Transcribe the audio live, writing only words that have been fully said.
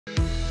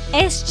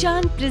S.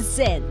 Chan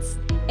presents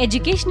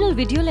educational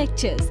video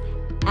lectures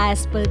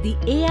as per the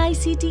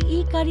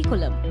AICTE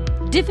curriculum.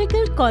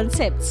 Difficult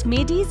concepts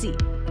made easy.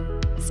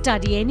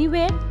 Study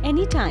anywhere,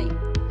 anytime.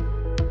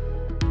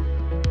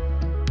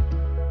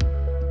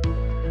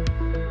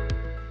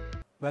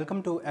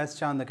 Welcome to S.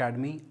 Chand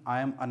Academy. I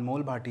am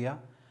Anmol Bhatia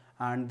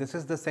and this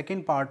is the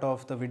second part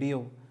of the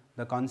video.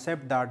 The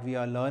concept that we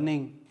are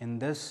learning in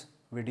this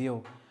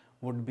video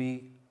would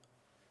be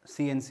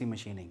CNC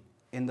machining.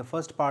 In the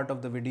first part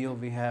of the video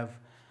we have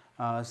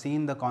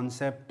seen the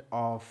concept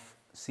of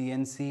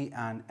CNC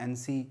and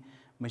NC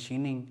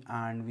machining,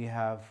 and we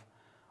have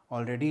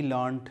already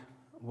learnt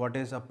what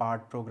is a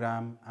part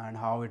program and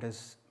how it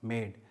is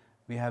made.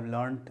 We have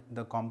learnt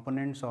the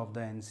components of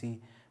the NC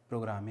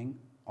programming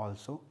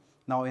also.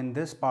 Now in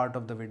this part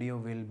of the video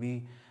we will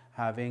be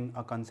having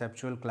a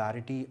conceptual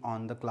clarity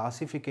on the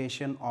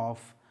classification of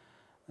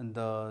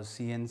the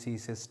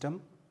CNC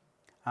system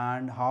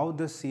and how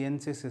the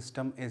CNC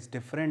system is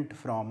different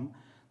from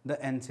the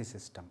NC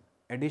system.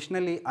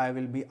 Additionally, I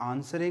will be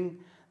answering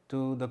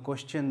to the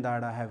question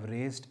that I have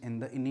raised in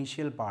the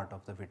initial part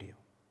of the video.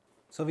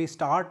 So we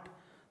start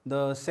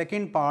the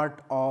second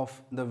part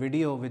of the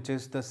video, which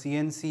is the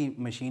CNC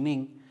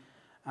machining,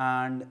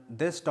 and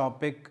this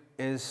topic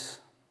is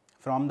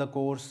from the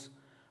course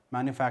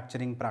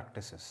Manufacturing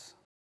Practices.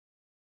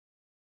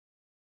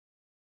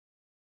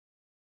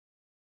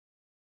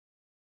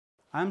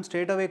 I am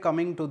straight away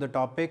coming to the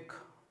topic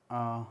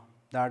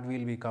that we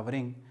will be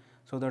covering.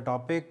 So the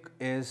topic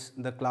is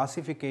the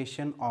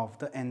classification of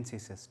the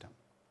NC system.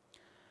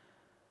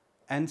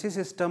 NC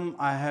system,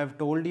 I have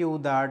told you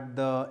that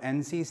the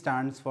NC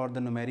stands for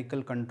the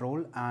numerical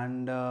control,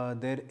 and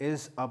there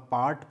is a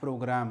part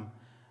program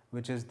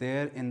which is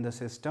there in the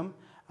system,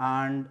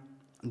 and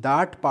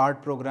that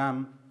part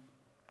program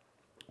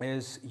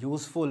is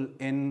useful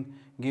in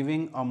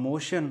giving a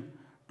motion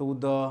to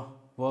the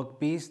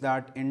workpiece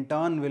that in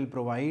turn will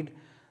provide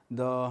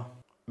the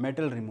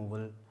metal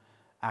removal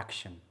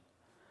action.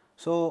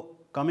 So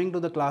coming to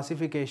the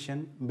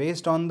classification,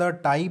 based on the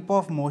type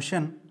of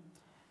motion,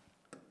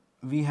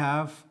 we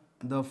have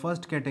the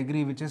first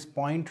category, which is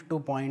point to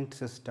point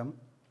system.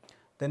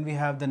 Then we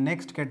have the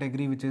next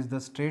category, which is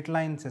the straight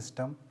line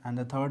system, and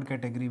the third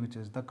category, which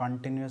is the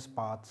continuous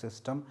path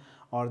system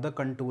or the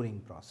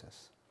contouring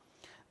process.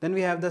 Then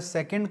we have the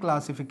second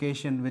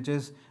classification, which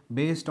is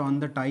based on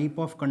the type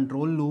of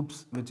control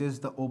loops, which is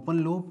the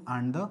open loop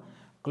and the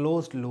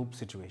closed loop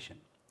situation.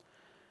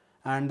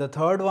 And the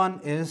third one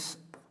is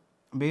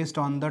based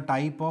on the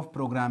type of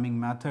programming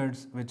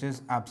methods, which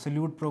is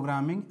absolute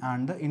programming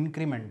and the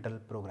incremental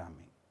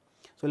programming.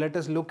 So let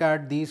us look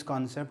at these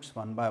concepts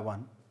one by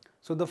one.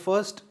 So the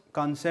first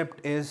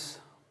concept is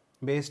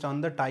based on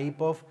the type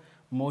of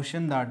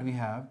motion that we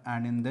have,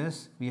 and in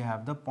this we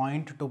have the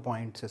point to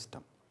point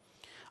system.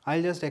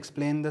 I'll just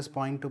explain this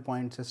point to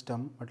point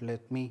system, but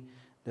let me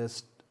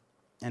just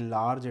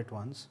enlarge it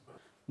once.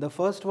 The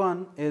first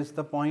one is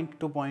the point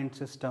to point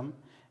system.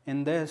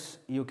 In this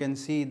you can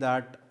see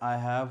that I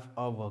have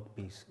a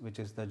workpiece, which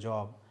is the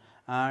job,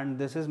 and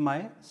this is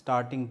my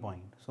starting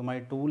point. So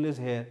my tool is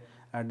here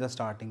at the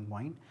starting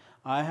point.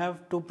 I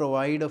have to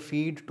provide a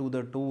feed to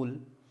the tool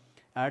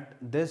at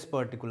this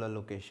particular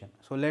location.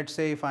 So let's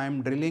say if I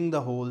am drilling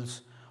the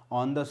holes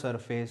on the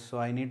surface, so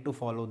I need to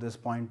follow this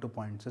point to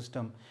point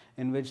system,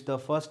 in which the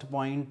first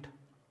point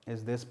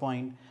is this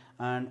point,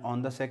 and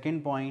on the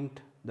second point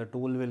the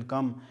tool will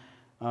come,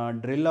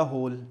 drill a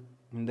hole,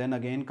 and then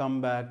again come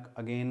back,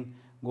 again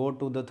go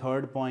to the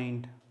third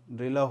point,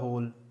 drill a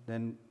hole,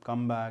 then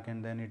come back,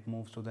 and then it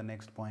moves to the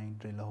next point,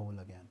 drill a hole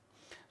again.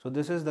 So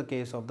this is the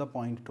case of the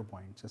point to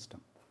point system.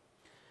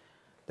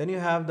 Then you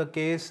have the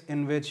case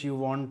in which you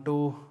want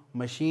to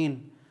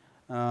machine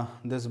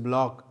this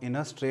block in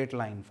a straight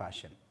line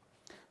fashion.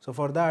 So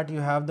for that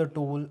you have the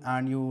tool,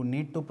 and you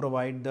need to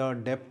provide the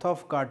depth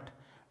of cut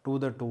to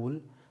the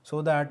tool,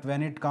 so that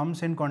when it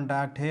comes in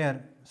contact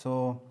here,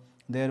 so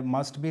there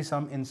must be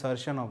some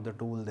insertion of the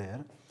tool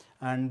there,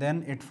 and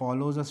then it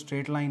follows a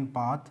straight line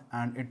path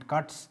and it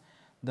cuts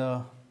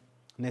the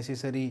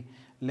necessary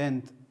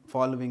length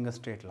following a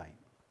straight line.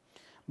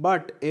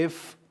 But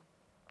if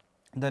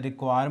the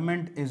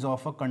requirement is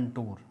of a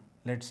contour,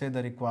 let's say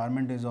the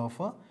requirement is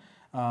of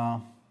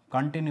a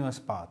continuous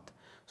path,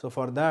 so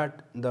for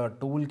that the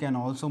tool can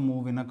also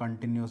move in a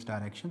continuous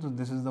direction. So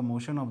this is the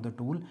motion of the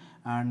tool,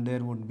 and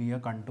there would be a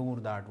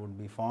contour that would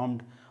be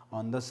formed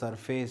on the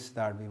surface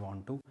that we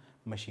want to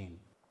machine.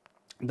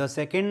 The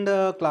second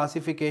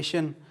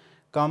classification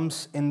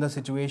comes in the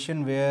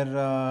situation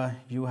where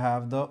you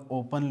have the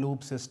open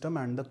loop system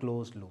and the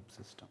closed loop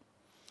system.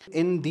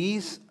 In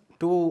these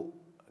two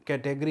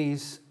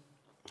categories,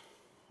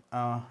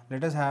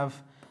 let us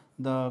have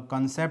the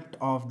concept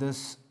of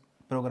this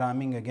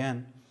programming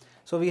again.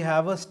 So we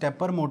have a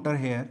stepper motor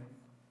here,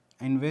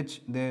 in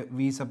which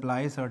we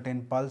supply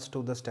certain pulse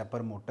to the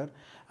stepper motor,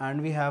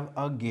 and we have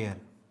a gear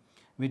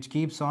which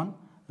keeps on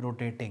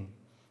rotating.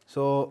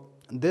 So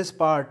this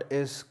part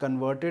is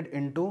converted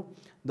into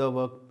the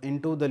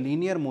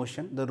linear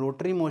motion, the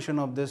rotary motion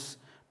of this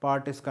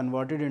part is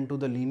converted into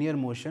the linear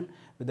motion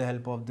with the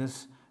help of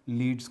this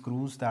lead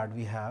screws that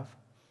we have.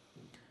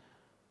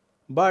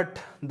 But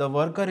the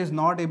worker is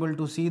not able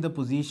to see the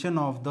position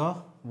of the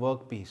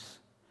workpiece.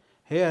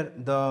 Here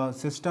the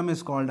system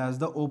is called as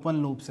the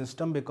open loop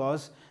system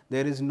because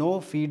there is no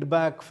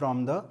feedback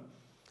from the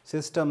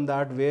system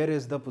that where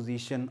is the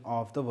position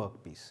of the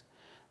workpiece.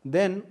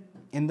 Then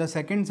in the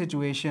second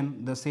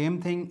situation the same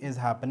thing is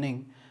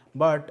happening,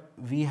 but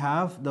we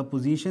have the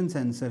position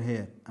sensor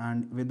here,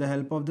 and with the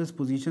help of this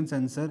position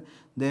sensor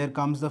there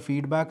comes the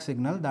feedback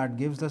signal that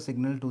gives the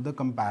signal to the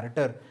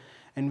comparator,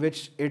 in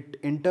which it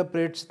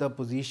interprets the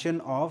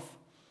position of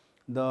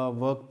the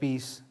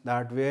workpiece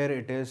that where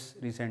it is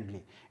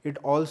recently. It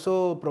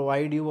also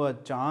provide you a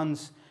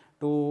chance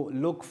to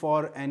look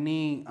for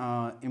any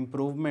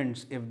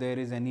improvements if there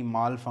is any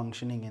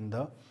malfunctioning in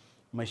the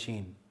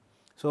machine.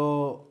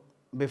 So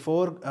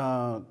before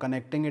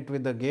connecting it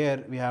with the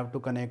gear, we have to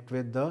connect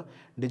with the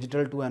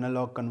digital to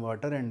analog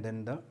converter, and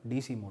then the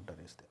DC motor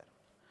is there.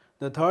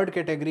 The third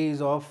category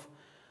is of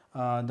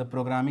the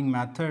programming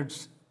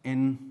methods,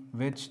 in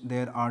which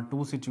there are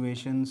two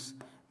situations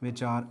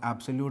which are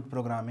absolute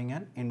programming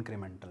and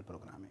incremental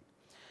programming.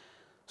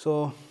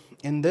 So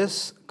in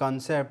this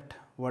concept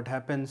what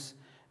happens,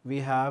 we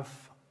have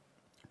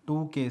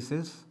two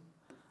cases.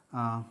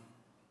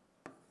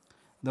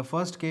 The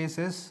first case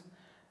is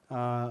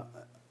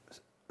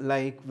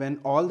like when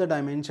all the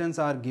dimensions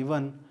are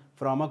given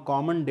from a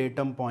common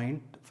datum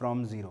point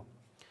from 0.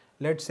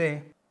 Let's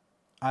say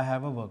I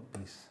have a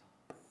workpiece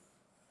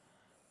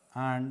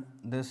and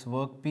this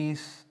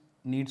workpiece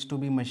needs to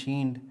be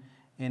machined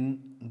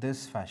in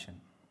this fashion.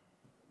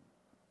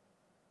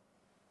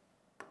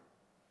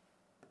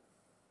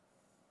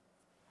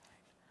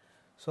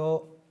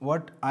 So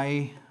what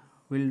I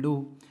will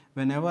do,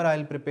 whenever I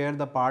will prepare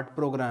the part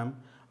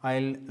program, I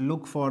will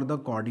look for the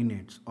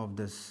coordinates of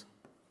these.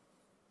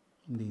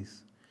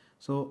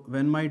 So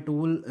when my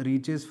tool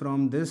reaches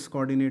from this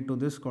coordinate to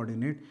this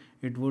coordinate,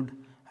 it would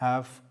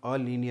have a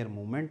linear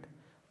movement.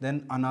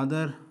 Then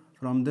another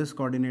from this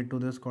coordinate to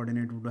this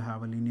coordinate would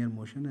have a linear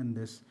motion, and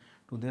this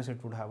to this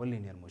it would have a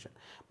linear motion.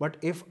 But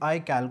if I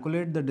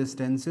calculate the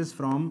distances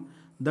from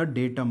the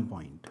datum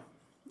point,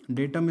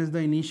 datum is the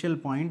initial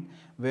point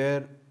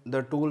where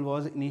the tool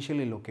was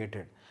initially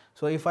located.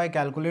 So if I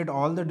calculate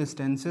all the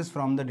distances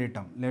from the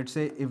datum, let's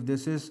say if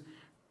this is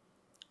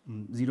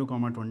 0,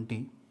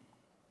 20,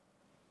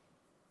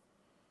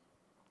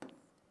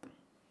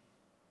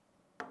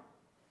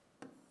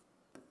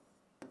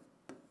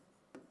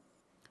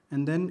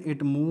 and then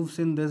it moves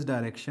in this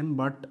direction,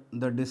 but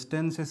the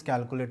distance is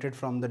calculated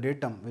from the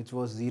datum which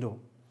was 0.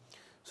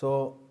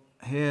 So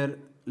here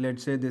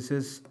let's say this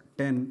is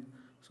 10,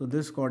 so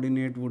this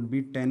coordinate would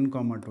be 10,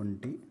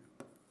 20,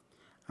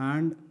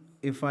 and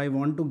if I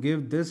want to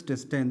give this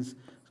distance,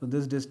 so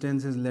this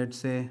distance is let's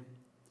say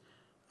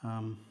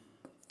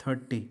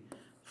 30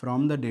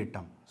 from the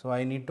datum. So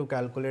I need to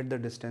calculate the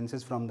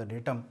distances from the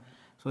datum.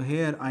 So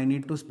here I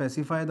need to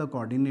specify the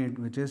coordinate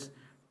which is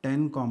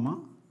 10,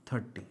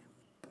 30.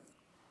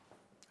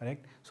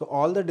 Correct. So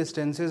all the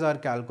distances are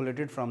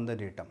calculated from the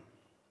datum.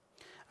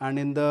 And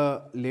in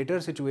the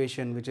later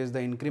situation, which is the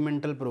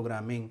incremental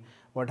programming,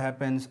 what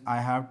happens,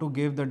 I have to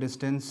give the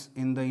distance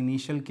in the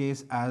initial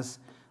case as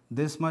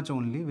this much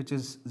only, which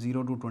is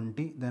 0 to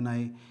 20. Then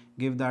I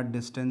give that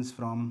distance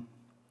from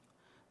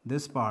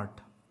this part,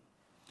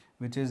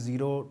 which is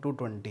 0 to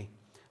 20.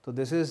 So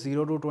this is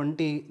 0 to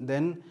 20.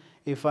 Then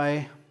if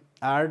I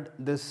add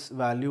this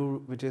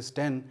value which is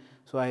 10,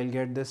 so I will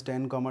get this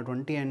 10,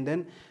 20, and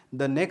then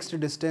the next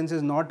distance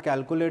is not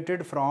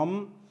calculated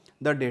from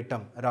the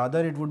datum,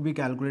 rather it would be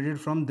calculated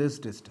from this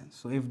distance.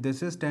 So if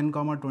this is 10,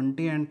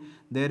 20 and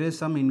there is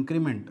some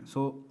increment,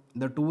 so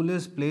the tool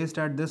is placed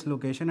at this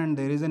location and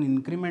there is an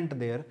increment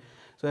there.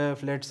 So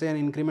if let's say an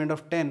increment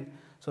of 10,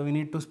 so we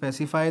need to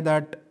specify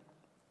that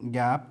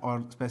gap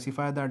or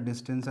specify that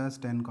distance as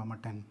 10,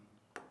 10.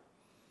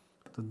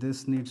 So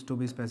this needs to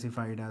be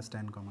specified as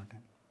 10, 10.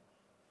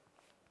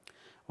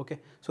 Okay.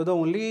 So the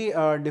only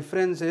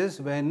difference is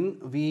when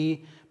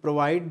we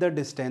provide the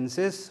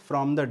distances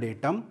from the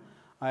datum,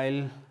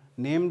 I'll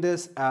name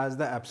this as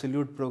the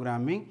absolute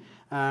programming,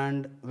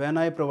 and when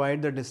I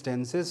provide the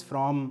distances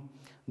from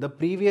the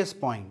previous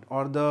point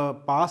or the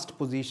past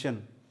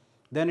position,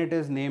 then it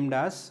is named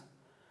as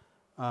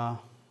the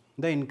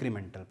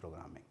incremental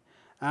programming.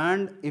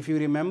 And if you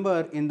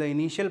remember, in the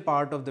initial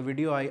part of the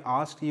video I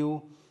asked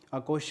you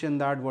a question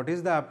that what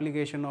is the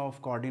application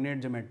of coordinate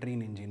geometry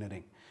in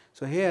engineering.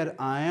 So here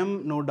I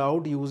am no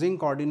doubt using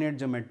coordinate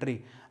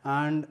geometry,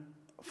 and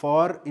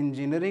for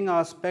engineering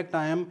aspect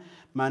I am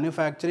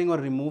manufacturing or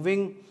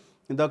removing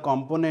the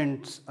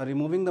components,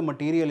 removing the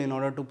material in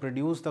order to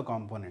produce the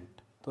component.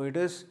 So it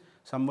is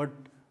somewhat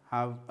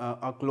have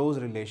a close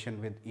relation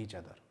with each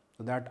other.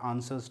 So that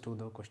answers to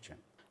the question.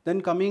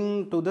 Then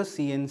coming to the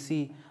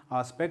CNC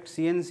aspect,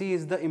 CNC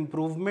is the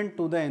improvement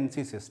to the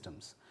NC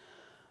systems.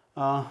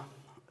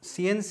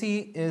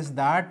 CNC is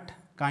that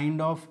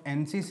kind of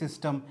NC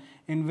system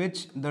in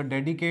which the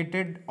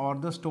dedicated or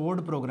the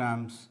stored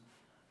programs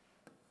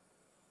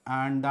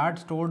and that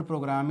stored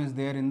program is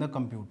there in the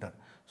computer.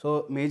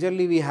 So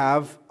majorly we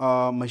have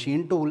a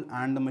machine tool,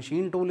 and the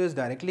machine tool is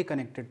directly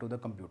connected to the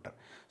computer.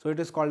 So it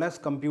is called as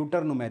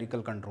computer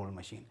numerical control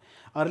machine.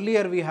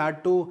 Earlier we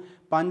had to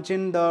punch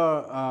in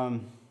the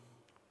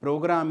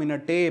program in a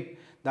tape,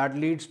 that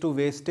leads to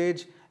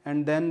wastage,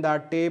 and then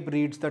that tape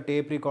reads the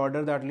tape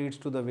recorder, that leads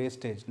to the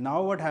wastage.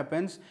 Now what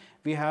happens,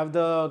 we have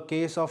the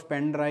case of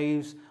pen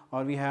drives,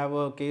 or we have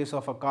a case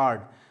of a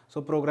card.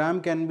 So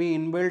program can be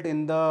inbuilt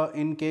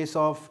in case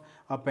of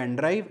a pen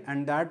drive,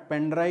 and that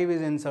pen drive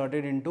is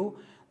inserted into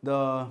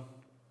the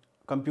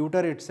computer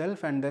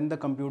itself, and then the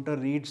computer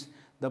reads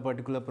the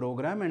particular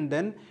program and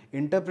then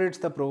interprets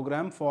the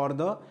program for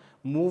the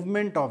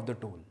movement of the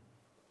tool.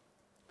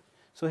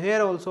 So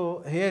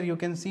here you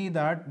can see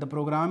that the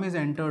program is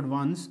entered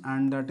once,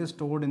 and that is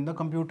stored in the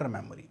computer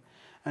memory,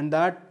 and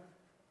that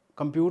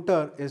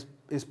computer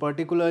is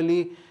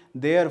particularly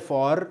there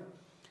for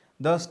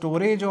the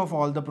storage of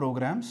all the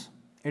programs.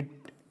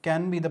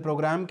 The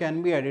program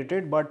can be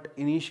edited, but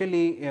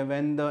initially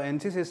when the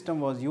NC system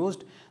was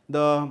used,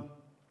 the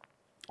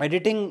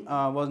editing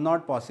was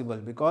not possible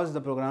because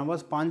the program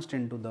was punched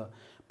into the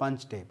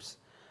punch tapes.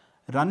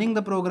 Running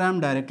the program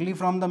directly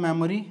from the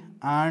memory,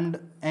 and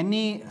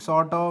any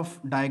sort of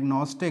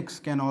diagnostics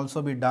can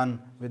also be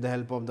done with the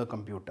help of the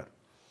computer.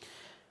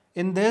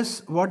 In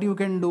this, what you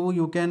can do,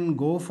 you can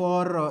go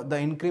for the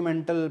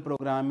incremental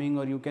programming,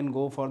 or you can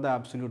go for the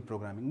absolute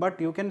programming, but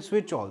you can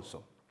switch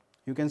also.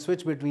 You can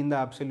switch between the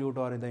absolute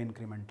or the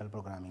incremental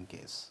programming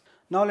case.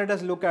 Now let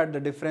us look at the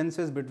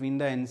differences between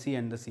the NC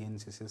and the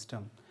CNC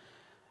system.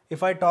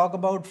 If I talk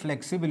about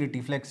flexibility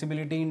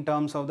in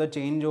terms of the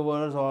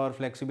changeovers, or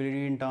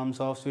flexibility in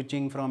terms of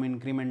switching from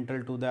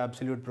incremental to the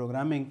absolute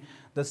programming,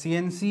 the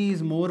CNC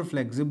is more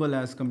flexible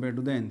as compared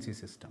to the NC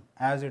system,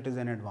 as it is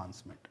an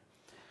advancement.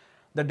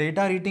 The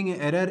data reading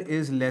error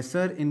is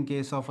lesser in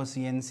case of a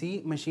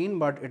CNC machine,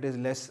 but it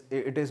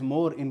is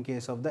more in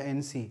case of the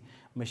NC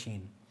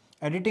machine.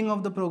 Editing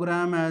of the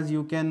program, as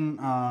you can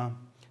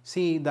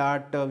see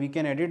that we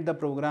can edit the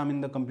program in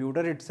the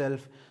computer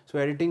itself. So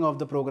editing of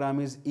the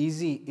program is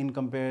easy in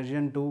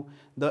comparison to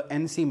the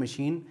NC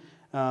machine,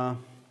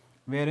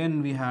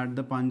 wherein we had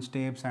the punch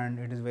tapes, and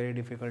it is very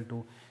difficult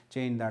to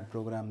change that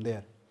program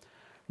there.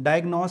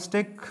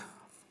 Diagnostic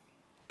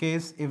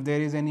case, if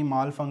there is any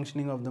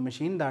malfunctioning of the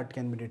machine, that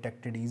can be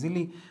detected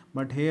easily,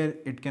 but here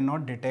it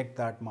cannot detect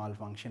that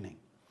malfunctioning.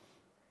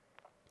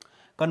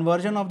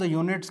 Conversion of the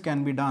units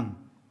can be done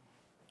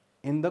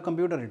in the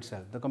computer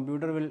itself. The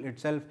computer will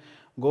itself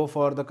go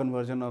for the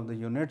conversion of the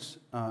units,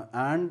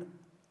 and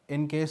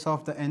in case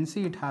of the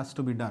NC it has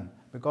to be done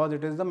because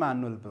it is the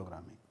manual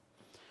programming.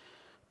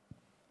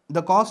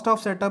 The cost of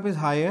setup is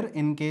higher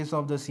in case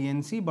of the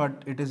CNC,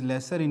 but it is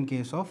lesser in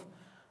case of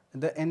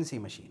the NC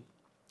machine.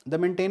 The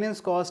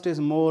maintenance cost is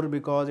more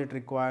because it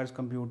requires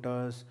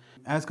computers.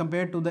 As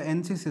compared to the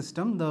NC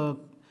system, the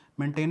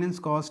maintenance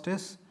cost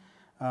is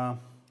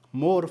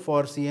more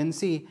for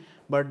CNC,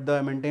 but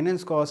the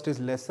maintenance cost is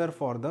lesser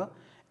for the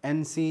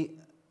NC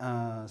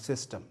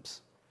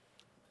systems.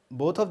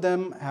 Both of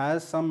them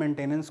has some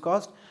maintenance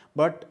cost,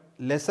 but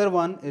lesser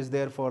one is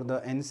there for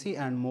the NC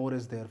and more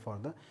is there for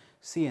the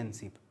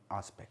CNC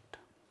aspect.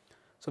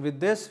 So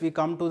with this we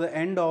come to the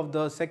end of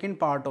the second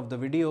part of the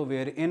video,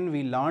 wherein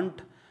we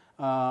learnt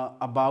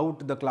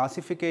about the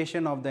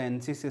classification of the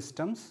NC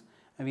systems.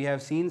 We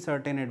have seen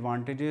certain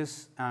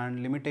advantages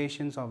and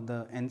limitations of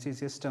the NC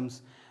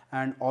systems,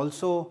 and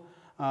also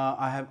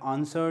I have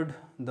answered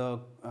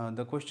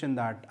the question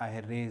that I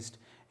had raised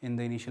in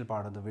the initial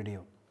part of the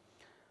video.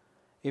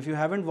 If you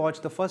haven't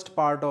watched the first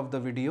part of the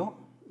video,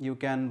 you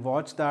can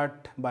watch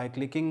that by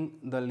clicking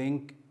the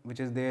link which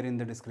is there in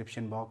the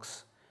description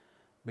box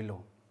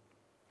below.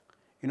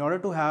 In order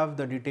to have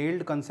the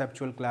detailed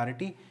conceptual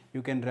clarity,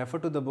 you can refer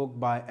to the book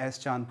by S.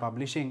 Chand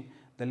Publishing.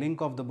 The link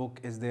of the book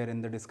is there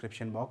in the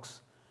description box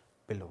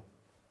below.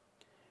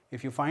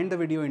 If you find the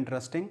video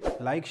interesting,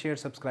 like, share,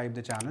 subscribe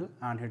the channel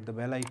and hit the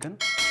bell icon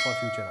for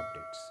future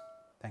updates.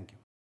 Thank you.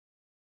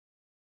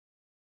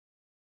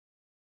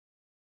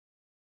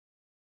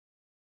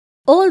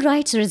 All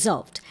rights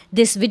reserved.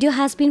 This video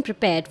has been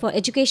prepared for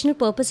educational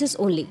purposes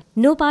only.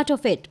 No part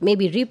of it may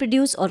be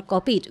reproduced or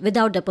copied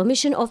without the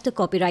permission of the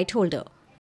copyright holder.